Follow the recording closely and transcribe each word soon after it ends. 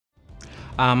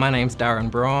My name's Darren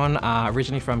Braun,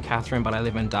 originally from Catherine, but I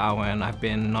live in Darwin. I've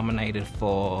been nominated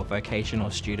for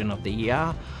Vocational Student of the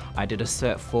Year. I did a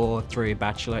Cert 4 through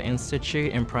Bachelor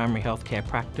Institute in Primary Healthcare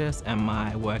Practice, and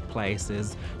my workplace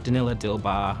is Danila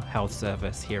Dilbar Health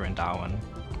Service here in Darwin.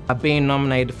 Being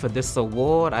nominated for this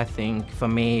award, I think for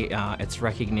me, it's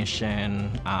recognition,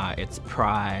 it's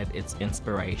pride, it's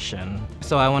inspiration.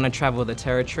 So I want to travel the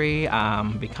territory,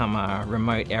 become a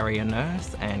remote area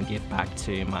nurse and give back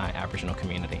to my Aboriginal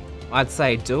community. I'd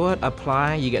say do it,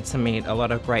 apply, you get to meet a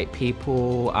lot of great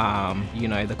people, you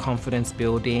know, the confidence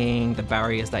building, the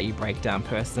barriers that you break down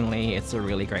personally. It's a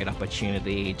really great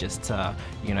opportunity just to,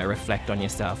 you know, reflect on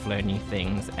yourself, learn new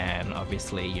things, and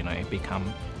obviously, you know,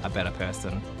 become a better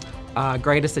person.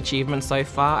 Greatest achievement so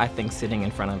far, I think sitting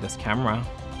in front of this camera.